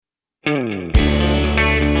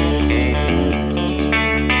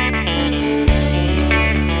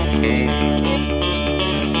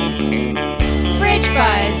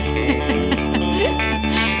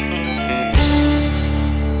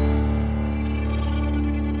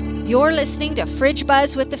You're listening to Fridge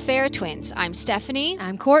Buzz with the Fair Twins. I'm Stephanie.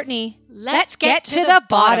 I'm Courtney. Let's get to the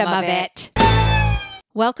bottom of it.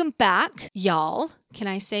 Welcome back, y'all. Can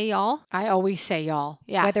I say y'all? I always say y'all.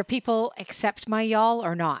 Yeah. Whether people accept my y'all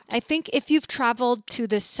or not. I think if you've traveled to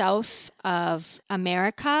the south of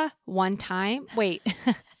America one time,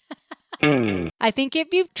 I think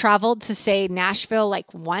if you've traveled to, say, Nashville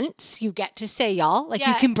like once, you get to say y'all. Like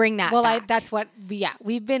you can bring that back. That's what,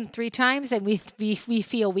 we've been 3 times and we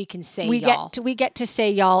feel we can say we y'all. We get to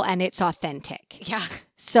say y'all and it's authentic. Yeah.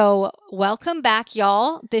 So welcome back,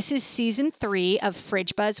 y'all. This is season 3 of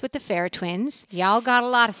Fridge Buzz with the Fair Twins. Y'all got a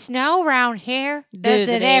lot of snow around here. Does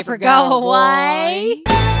it ever go away?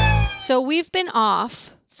 So we've been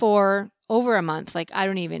off for over a month. Like, I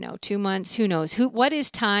don't even know, 2 months. Who knows? What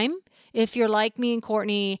is time? If you're like me and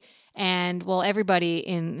Courtney and, well, everybody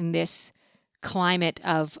in this climate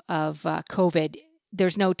of COVID,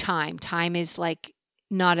 there's no time. Time is like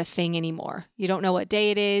not a thing anymore. You don't know what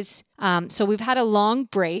day it is. So we've had a long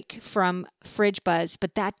break from Fridge Buzz,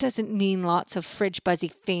 but that doesn't mean lots of Fridge Buzzy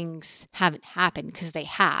things haven't happened, because they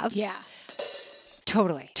have. Yeah.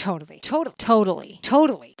 Totally.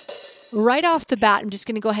 Right off the bat, I'm just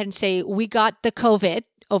going to go ahead and say we got the COVID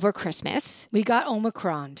over Christmas. We got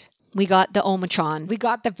Omicron. We got the Omicron. We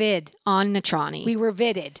got the vid. Omnitroni. We were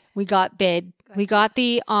vidded. We got bid. We got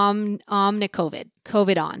the Omnicovid.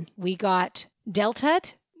 COVID on. We got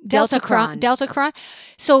Deltacron. Deltacron.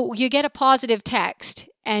 So you get a positive text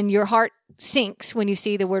and your heart sinks when you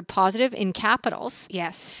see the word positive in capitals.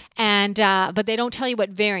 Yes. And but they don't tell you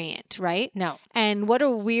what variant, right? No. And what a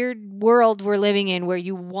weird world we're living in where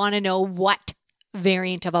you want to know what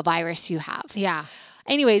variant of a virus you have. Yeah.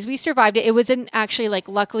 Anyways, we survived it. It wasn't actually, like,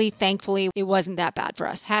 luckily, thankfully, it wasn't that bad for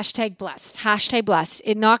us. Hashtag blessed. Hashtag blessed.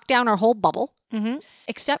 It knocked down our whole bubble,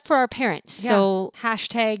 except for our parents. Yeah. So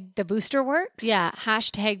hashtag the booster works. yeah,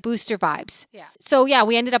 hashtag booster vibes. Yeah. So yeah,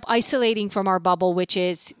 we ended up isolating from our bubble, which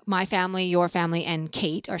is my family, your family, and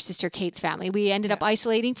Kate, our sister Kate's family. We ended up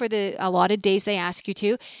isolating for the allotted days they ask you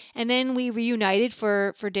to, and then we reunited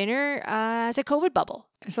for dinner as a COVID bubble.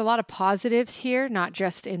 There's a lot of positives here, not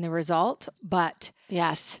just in the result, but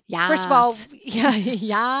Yes. first of all,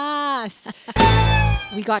 yes.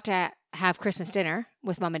 We got to have Christmas dinner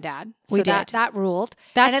with Mom and Dad. So We did. That ruled.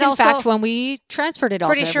 That's and in also, fact when we transferred it all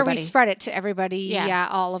pretty to sure everybody. we spread it to everybody. Yeah.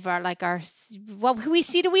 All of our,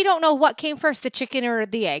 we don't know what came first, the chicken or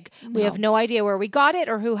the egg. We have no idea where we got it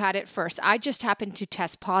or who had it first. I just happened to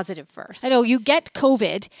test positive first. I know you get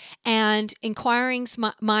COVID, and inquiring's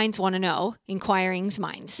minds want to know. Inquiring's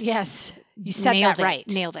minds. Yes. You said Nailed that right.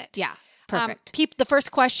 Nailed it. Yeah. Perfect. The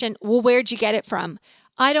first question, well, where'd you get it from?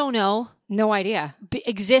 I don't know. No idea.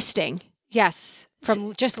 Existing. Yes.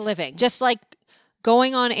 From just living. Just like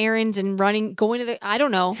going on errands and going to I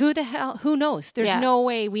don't know. Who the hell? Who knows? There's no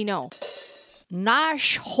way we know.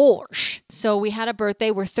 Nash horse. So we had a birthday.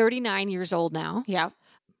 We're 39 years old now. Yeah.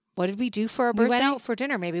 What did we do for our birthday? We went out for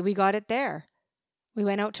dinner. Maybe we got it there. We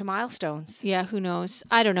went out to Milestones. Yeah, who knows?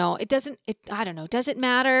 I don't know. I don't know. Does it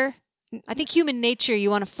matter? I think human nature, you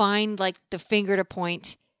want to find like the finger to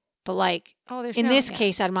point. But like, in this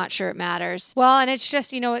case, I'm not sure it matters. Well, and it's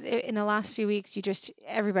just, in the last few weeks,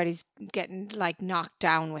 everybody's getting like knocked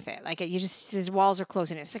down with it. Like these walls are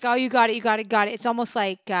closing. It's like, oh, you got it. It's almost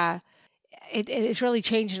like it's really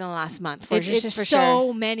changed in the last month. There's just for so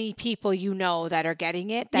sure. many people that are getting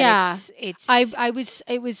it. That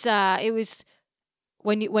it was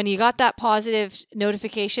when you got that positive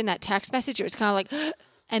notification, that text message, it was kind of like,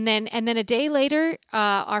 and then a day later,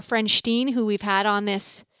 our friend Steen, who we've had on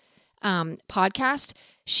this podcast,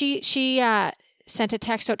 she sent a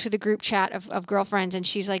text out to the group chat of girlfriends, and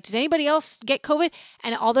she's like, does anybody else get COVID?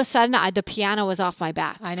 And all of a sudden the piano was off my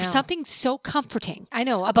back. I know. For something so comforting. I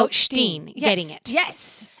know about Steen getting it.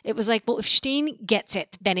 Yes. It was like, well, if Steen gets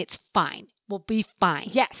it, then it's fine. We'll be fine.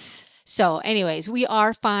 Yes. So anyways, we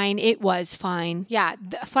are fine. It was fine. Yeah.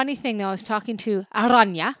 The funny thing though, I was talking to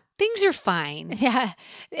Aranya. Things are fine. Yeah.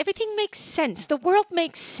 Everything makes sense. The world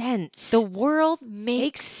makes sense. The world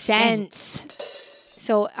makes sense.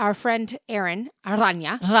 So our friend Erin,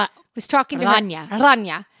 Aranya, was talking to Aranya.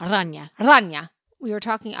 Aranya.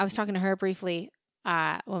 I was talking to her briefly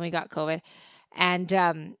when we got COVID.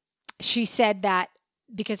 And she said that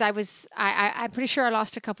because I'm pretty sure I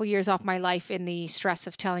lost a couple years off my life in the stress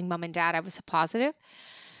of telling Mom and Dad I was a positive.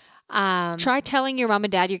 Try telling your mom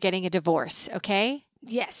and dad you're getting a divorce, okay?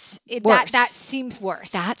 Yes. That seems worse.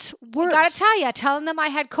 That's worse. I gotta tell you, telling them I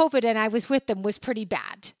had COVID and I was with them was pretty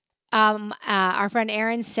bad. Our friend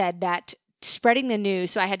Erin said that spreading the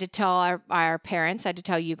news, so I had to tell our parents, I had to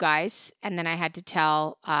tell you guys, and then I had to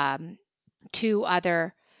tell 2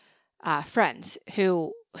 other friends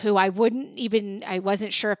who who I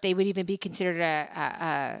wasn't sure if they would even be considered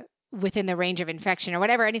a within the range of infection or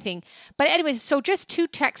whatever, anything. But anyways, so just 2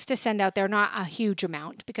 texts to send out there, not a huge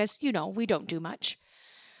amount because, we don't do much.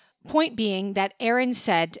 Point being that Erin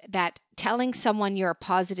said that telling someone you're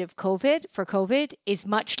positive for COVID is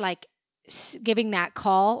much like giving that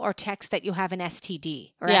call or text that you have an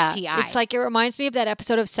STD or STI. It's like, it reminds me of that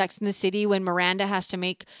episode of Sex and the City when Miranda has to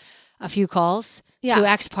make a few calls to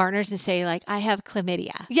ex-partners and say, like, I have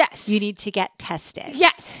chlamydia. Yes. You need to get tested.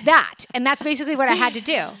 Yes, that. And that's basically what I had to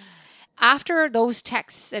do. After those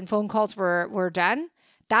texts and phone calls were done,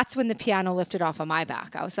 that's when the piano lifted off of my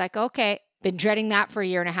back. I was like, okay, been dreading that for a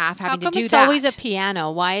year and a half, having to do it's that. always a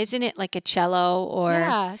piano? Why isn't it like a cello or...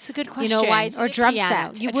 Yeah, it's a good question. Why is or it drum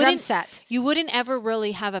piano? set. Drum set. You wouldn't ever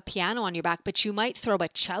really have a piano on your back, but you might throw a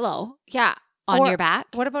cello Yeah. on your back.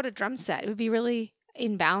 What about a drum set? It would be really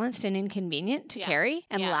imbalanced and inconvenient to carry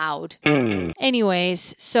and loud.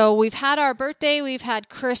 Anyways, so we've had our birthday, we've had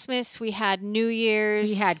Christmas, we had New Year's.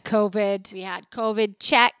 We had COVID.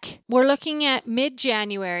 Check. We're looking at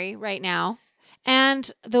mid-January right now. And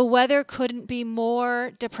the weather couldn't be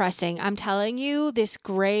more depressing. I'm telling you, this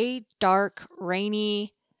gray, dark,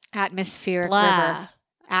 rainy... Atmospheric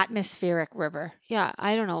river. Yeah,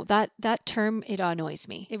 I don't know. That term, it annoys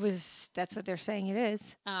me. That's what they're saying it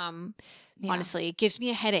is. Honestly, it gives me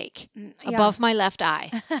a headache above my left eye.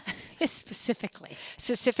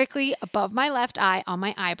 Specifically above my left eye on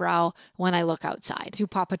my eyebrow when I look outside. Do you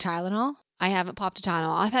pop a Tylenol? I haven't popped a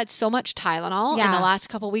Tylenol. I've had so much Tylenol in the last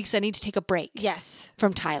couple of weeks. I need to take a break. Yes.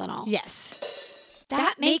 From Tylenol. Yes.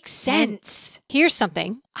 That makes sense. Here's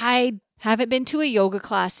something. I haven't been to a yoga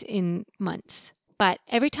class in months, but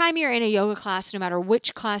every time you're in a yoga class, no matter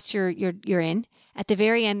which class you're in, at the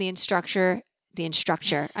very end, the instructor,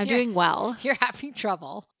 I'm doing well. You're having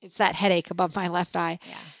trouble. It's that headache above my left eye.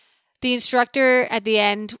 Yeah. The instructor at the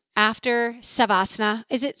end, after Savasana,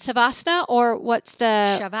 is it Savasana or what's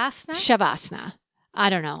the... Shavasana. I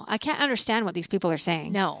don't know. I can't understand what these people are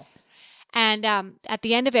saying. No. And at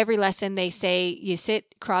the end of every lesson, they say you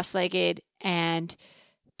sit cross-legged and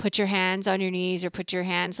put your hands on your knees or put your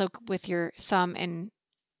hands with your thumb and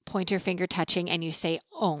pointer finger touching and you say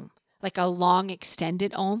Om, like a long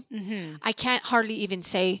extended Om. Mm-hmm. I can't hardly even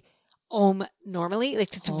say Om normally.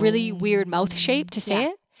 Like, it's a really weird mouth shape to say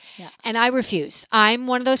it. Yeah. And I refuse. I'm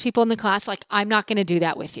one of those people in the class, like, I'm not going to do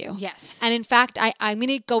that with you. Yes. And in fact, I'm going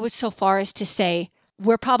to go so far as to say,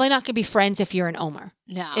 we're probably not going to be friends if you're an Omer.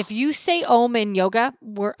 No. If you say Om in yoga,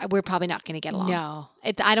 we're probably not going to get along. No.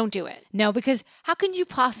 I don't do it. No, because how can you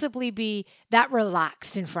possibly be that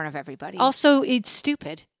relaxed in front of everybody? Also, it's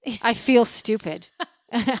stupid. I feel stupid.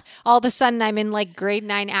 All of a sudden, I'm in like grade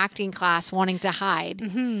 9 acting class wanting to hide.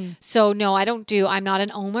 Mm-hmm. So no, I'm not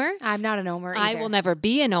an Omer. I'm not an Omer either. I will never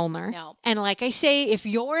be an Omer. No. And like I say, if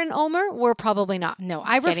you're an Omer, we're probably not. No,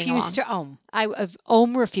 I refuse to Om.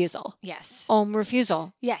 Om refusal. Yes. Om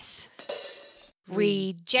refusal. Yes.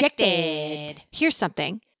 Rejected. Here's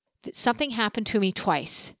something. Something happened to me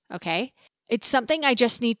twice, okay? It's something I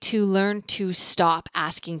just need to learn to stop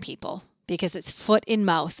asking people because it's foot in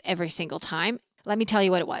mouth every single time. Let me tell you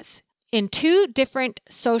what it was. In 2 different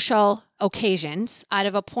social occasions, out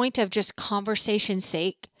of a point of just conversation's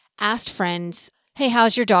sake, asked friends, hey,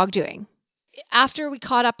 how's your dog doing? After we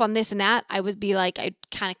caught up on this and that, I would be like, I'd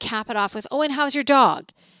kind of cap it off with, oh, and how's your dog?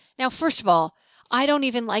 Now, first of all, I don't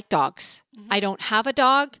even like dogs. Mm-hmm. I don't have a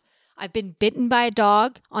dog. I've been bitten by a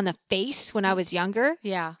dog on the face when I was younger.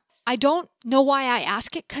 Yeah. I don't know why I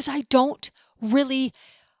ask it because I don't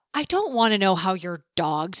want to know how your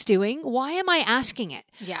dog's doing. Why am I asking it?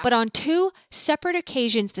 Yeah. But on 2 separate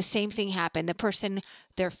occasions, the same thing happened. The person,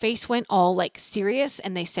 their face went all like serious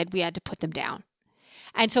and they said we had to put them down.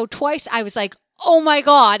 And so twice I was like, oh my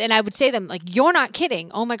God. And I would say to them like, you're not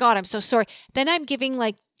kidding. Oh my God, I'm so sorry. Then I'm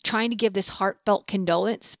trying to give this heartfelt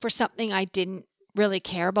condolence for something I didn't really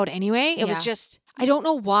care about anyway. It was just, I don't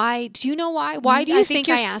know why. Do you know why? Why do you think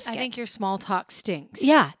I ask it? I think your small talk stinks.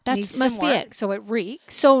 Yeah, that must be it. So it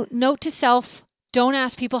reeks. So note to self, don't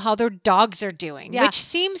ask people how their dogs are doing, which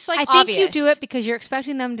seems like obvious. I think you do it because you're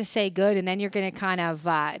expecting them to say good and then you're going to kind of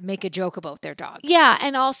make a joke about their dog. Yeah,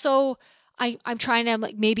 and also I'm trying to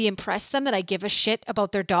like maybe impress them that I give a shit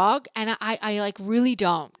about their dog, and I like really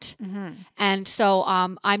don't. Mm-hmm. And so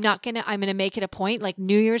I'm gonna make it a point, like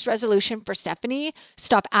New Year's resolution for Stephanie,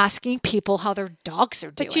 stop asking people how their dogs are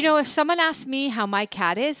doing. But if someone asked me how my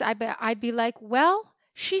cat is, I'd be like, well,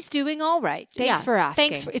 she's doing all right. Thanks for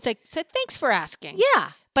asking. Thanks for asking.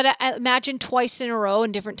 Yeah. But I imagine twice in a row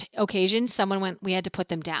in different occasions, we had to put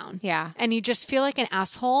them down. Yeah. And you just feel like an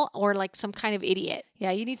asshole or like some kind of idiot.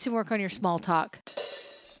 Yeah, you need some work on your small talk.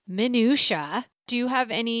 Minutia. Do you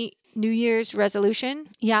have any New Year's resolution?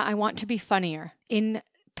 Yeah, I want to be funnier. In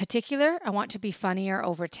particular, I want to be funnier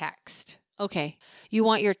over text. Okay. You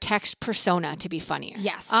want your text persona to be funnier.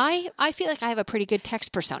 Yes. I feel like I have a pretty good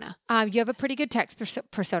text persona. You have a pretty good text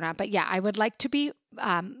persona, but yeah, I would like to be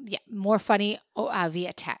more funny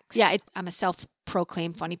via text. Yeah, I'm a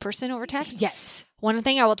self-proclaimed funny person over text. Yes. One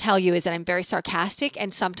thing I will tell you is that I'm very sarcastic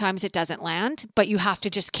and sometimes it doesn't land, but you have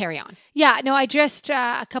to just carry on. Yeah, no, I just,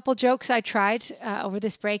 a couple jokes I tried over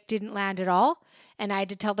this break didn't land at all. And I had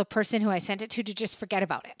to tell the person who I sent it to just forget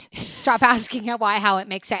about it. Stop asking how it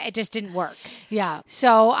makes sense. It just didn't work. Yeah.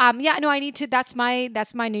 So, I need to, that's my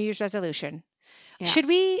New Year's resolution. Yeah. Should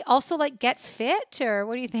we also get fit or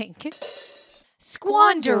what do you think?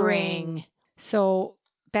 Squandering. So,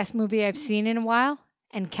 best movie I've seen in a while?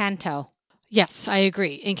 Encanto. Yes, I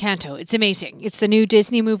agree. Encanto. It's amazing. It's the new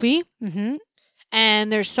Disney movie. Mm-hmm.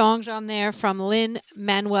 And there's songs on there from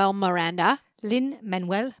Lin-Manuel Miranda.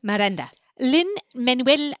 Lin-Manuel Miranda.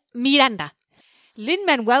 Lin-Manuel Miranda.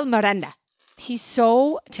 Lin-Manuel Miranda. He's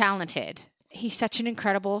so talented. He's such an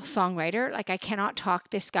incredible songwriter. I cannot talk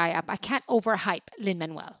this guy up. I can't overhype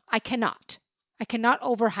Lin-Manuel. I cannot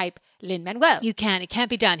overhype Lin-Manuel. You can. It can't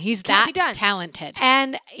be done. He's Can't that be done. talented.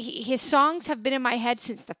 And his songs have been in my head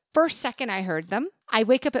since the first second I heard them. I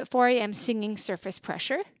wake up at 4 a.m. singing Surface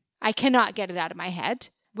Pressure. I cannot get it out of my head.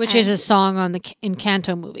 Which is a song on the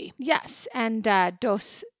Encanto movie. Yes. And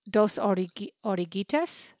Dos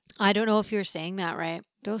Oruguitas. I don't know if you're saying that right.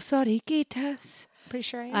 Dos Oruguitas. Pretty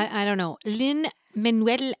sure I am. I don't know.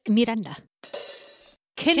 Lin-Manuel Miranda.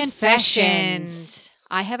 Confessions.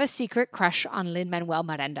 I have a secret crush on Lin-Manuel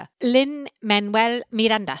Miranda. Lin-Manuel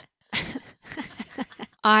Miranda.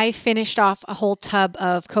 I finished off a whole tub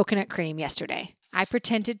of coconut cream yesterday. I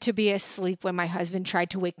pretended to be asleep when my husband tried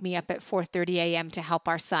to wake me up at 4:30 a.m. to help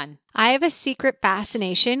our son. I have a secret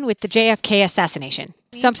fascination with the JFK assassination.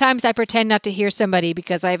 Sometimes I pretend not to hear somebody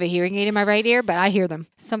because I have a hearing aid in my right ear, but I hear them.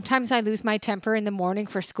 Sometimes I lose my temper in the morning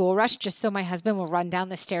for school rush just so my husband will run down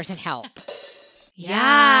the stairs and help.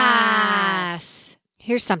 Yes.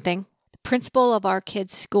 Here's something. The principal of our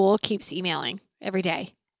kids' school keeps emailing every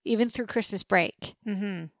day, even through Christmas break.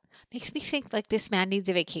 Mm-hmm. Makes me think this man needs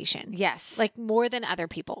a vacation. Yes. More than other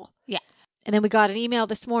people. Yeah. And then we got an email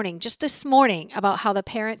just this morning, about how the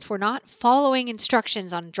parents were not following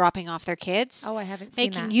instructions on dropping off their kids. Oh, I haven't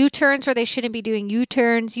seen that. Making U-turns where they shouldn't be doing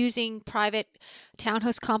U-turns, using private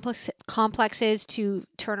townhouse complexes to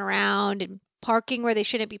turn around, and parking where they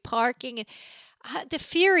shouldn't be parking. And the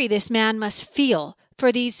fury this man must feel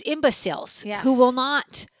for these imbeciles who will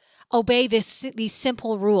not obey these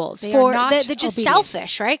simple rules. They for are not they're just obedient.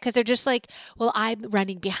 selfish, right? Because they're just well, I'm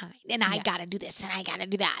running behind and I got to do this and I got to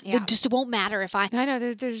do that. Yeah. It just won't matter if I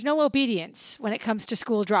know there's no obedience when it comes to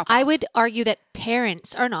school drop-off. I would argue that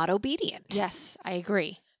parents are not obedient. Yes, I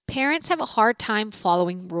agree. Parents have a hard time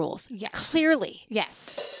following rules. Yes. Clearly.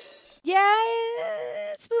 Yes. Yeah,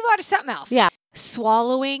 let's move on to something else. Yeah.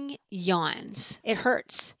 Swallowing yawns. It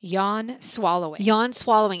hurts. Yawn swallowing. Yawn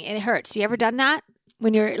swallowing. It hurts. You ever done that?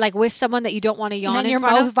 When you're with someone that you don't want to yawn and in your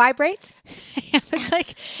front mouth of? vibrates?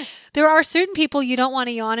 It's there are certain people you don't want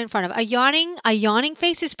to yawn in front of. A yawning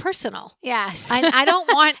face is personal. Yes. I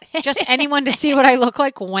don't want just anyone to see what I look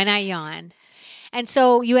like when I yawn. And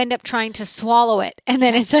so you end up trying to swallow it. And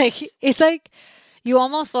then it's like you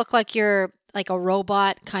almost look like you're like a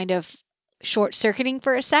robot kind of short-circuiting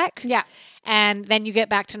for a sec. Yeah. And then you get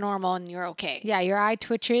back to normal and you're okay. Yeah, your eye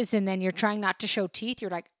twitches and then you're trying not to show teeth. You're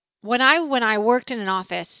like, when I worked in an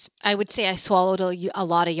office, I would say I swallowed a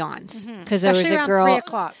lot of yawns because there was especially a around girl. 3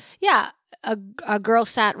 o'clock. Yeah, a girl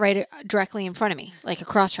sat right directly in front of me,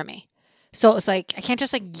 across from me. So it was I can't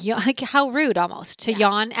just yawn, how rude almost to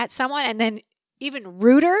yawn at someone, and then even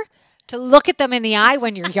ruder to look at them in the eye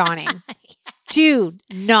when you're yawning. Do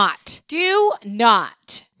not.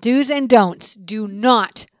 Do's and don'ts. Do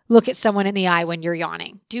not look at someone in the eye when you're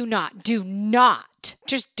yawning. Do not.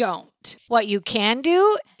 Just don't. What you can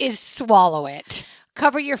do is swallow it.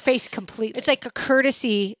 Cover your face completely. It's like a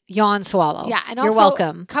courtesy yawn swallow. Yeah, and you're also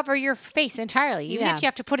welcome. cover your face entirely. Even Yeah. if you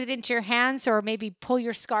have to put it into your hands or maybe pull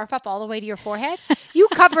your scarf up all the way to your forehead, you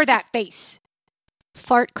cover that face.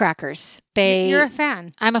 Fart crackers. You're a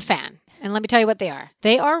fan. I'm a fan. And let me tell you what they are.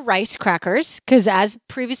 They are rice crackers because as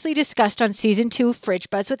previously discussed on season 2 Fridge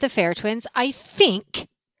Buzz with the Fair Twins, I think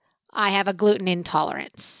I have a gluten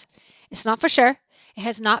intolerance. It's not for sure. It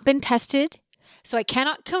has not been tested, so I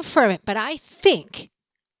cannot confirm it, but I think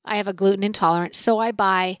I have a gluten intolerance. So I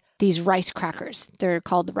buy these rice crackers. They're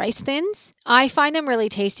called Rice Thins. I find them really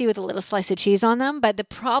tasty with a little slice of cheese on them, but the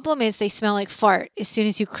problem is they smell like fart as soon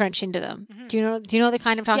as you crunch into them. Mm-hmm. Do you know the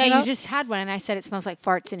kind I'm talking about? Yeah, you just had one and I said it smells like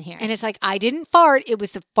farts in here. And it's like, I didn't fart, it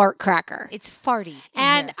was the fart cracker. It's farty.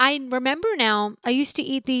 And I remember now, I used to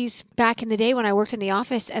eat these back in the day when I worked in the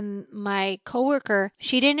office, and my coworker,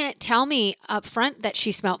 she didn't tell me up front that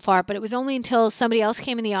she smelled fart, but it was only until somebody else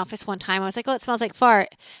came in the office one time. I was like, oh, it smells like fart.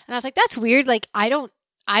 And I was like, that's weird. Like, I don't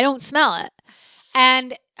smell it.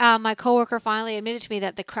 And my coworker finally admitted to me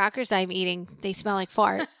that the crackers I'm eating, they smell like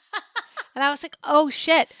fart. And I was like, oh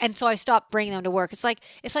shit. And so I stopped bringing them to work. It's like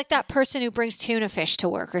that person who brings tuna fish to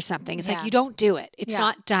work or something. It's like, you don't do it. It's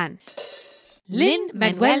not done.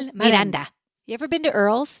 Lin-Manuel Miranda. You ever been to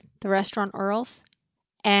Earl's, the restaurant Earl's?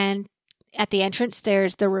 And at the entrance,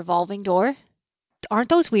 there's the revolving door. Aren't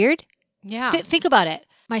those weird? Yeah. Think about it.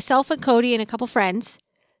 Myself and Cody and a couple friends,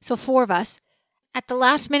 so 4 of us. At the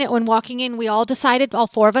last minute when walking in, we all decided, all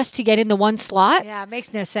 4 of us, to get in the one slot. Yeah, it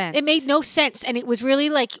makes no sense. It made no sense. And it was really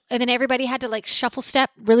like, and then everybody had to like shuffle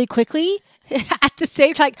step really quickly at the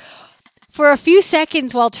same time. For a few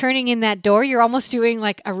seconds while turning in that door, you're almost doing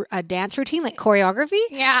like a dance routine, like choreography.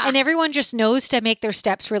 Yeah. And everyone just knows to make their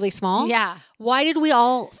steps really small. Yeah. Why did we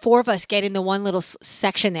all 4 of us get in the one little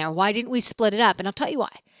section there? Why didn't we split it up? And I'll tell you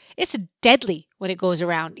why. It's deadly when it goes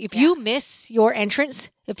around. If you miss your entrance,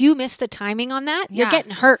 if you miss the timing on that, you're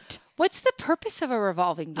getting hurt. What's the purpose of a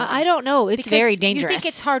revolving door? I don't know. It's very dangerous. You think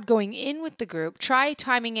it's hard going in with the group. Try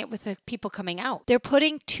timing it with the people coming out. They're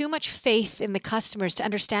putting too much faith in the customers to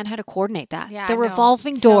understand how to coordinate that. Yeah, the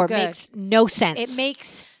revolving door makes no sense. It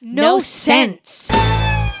makes no sense.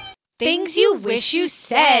 Things you wish you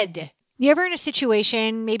said. You ever in a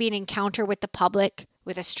situation, maybe an encounter with the public,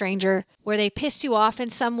 with a stranger, where they piss you off in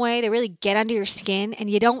some way, they really get under your skin, and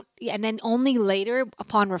and then only later,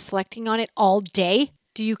 upon reflecting on it all day,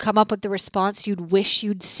 do you come up with the response you'd wish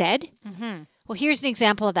you'd said? Mm-hmm. Well, here's an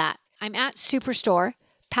example of that. I'm at Superstore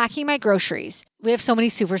packing my groceries. We have so many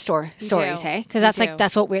Superstore stories, hey? Because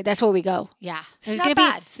that's what we go. Yeah, There's going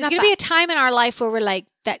to be a time in our life where we're like,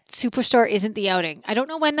 that Superstore isn't the outing. I don't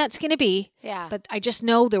know when that's going to be. Yeah, but I just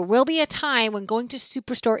know there will be a time when going to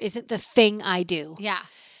Superstore isn't the thing I do. Yeah.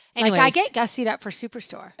 Anyways, like I get gussied up for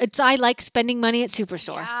Superstore. I like spending money at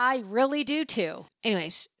Superstore. Yeah, I really do too.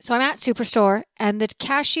 Anyways, so I'm at Superstore and the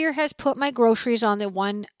cashier has put my groceries on the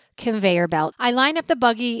one conveyor belt. I line up the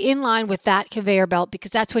buggy in line with that conveyor belt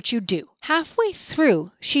because that's what you do. Halfway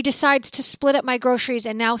through, she decides to split up my groceries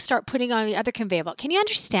and now start putting on the other conveyor belt. Can you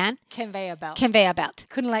understand? Conveyor belt. Conveyor belt.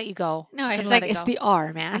 Couldn't let you go. No, it's like, it's the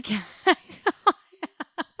R, man. Do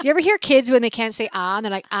you ever hear kids when they can't say and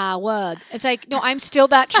they're like, what? It's like, no, I'm still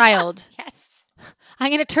that child. Yes. I'm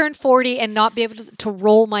going to turn 40 and not be able to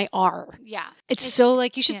roll my R. Yeah. It's so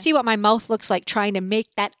like, you should see what my mouth looks like trying to make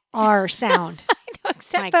that R sound.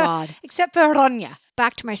 I know, God. Except for Ronya.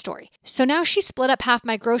 Back to my story. So now she split up half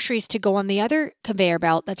my groceries to go on the other conveyor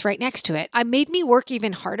belt that's right next to it. It made me work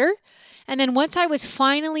even harder. And then once I was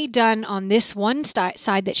finally done on this one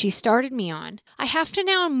side that she started me on, I have to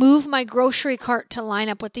now move my grocery cart to line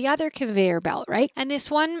up with the other conveyor belt, right? And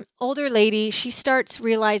this one older lady, she starts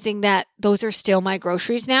realizing that those are still my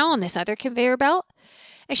groceries now on this other conveyor belt.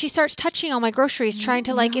 And she starts touching all my groceries, trying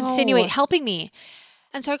to insinuate helping me.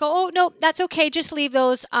 And so I go, oh, no, that's okay. Just leave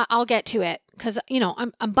those. I'll get to it. Because,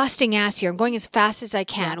 I'm busting ass here. I'm going as fast as I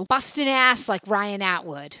can. Yeah, busting ass like Ryan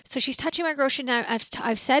Atwood. So she's touching my grocery. And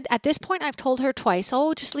I've said, at this point, I've told her twice,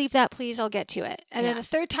 oh, just leave that, please. I'll get to it. And then the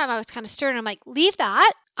third time I was kind of stern. I'm like, leave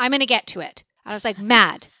that. I'm going to get to it. I was like,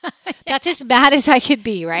 mad. That's as mad as I could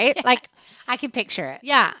be, right? Yeah. Like, I can picture it.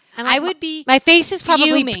 Yeah. And I would be my face is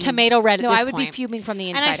probably fuming. Tomato red at this point. No, I would be fuming from the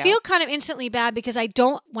inside And I feel kind of instantly bad because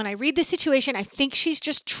when I read the situation, I think she's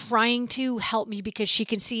just trying to help me because she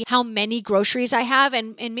can see how many groceries I have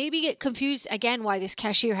and maybe get confused again why this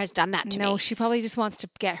cashier has done that to me. No, she probably just wants to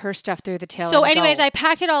get her stuff through the till. So anyways, I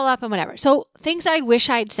pack it all up and whatever. So things I'd wish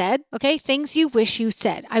I'd said, okay? Things you wish you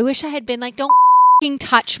said. I wish I had been like, don't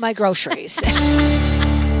touch my groceries.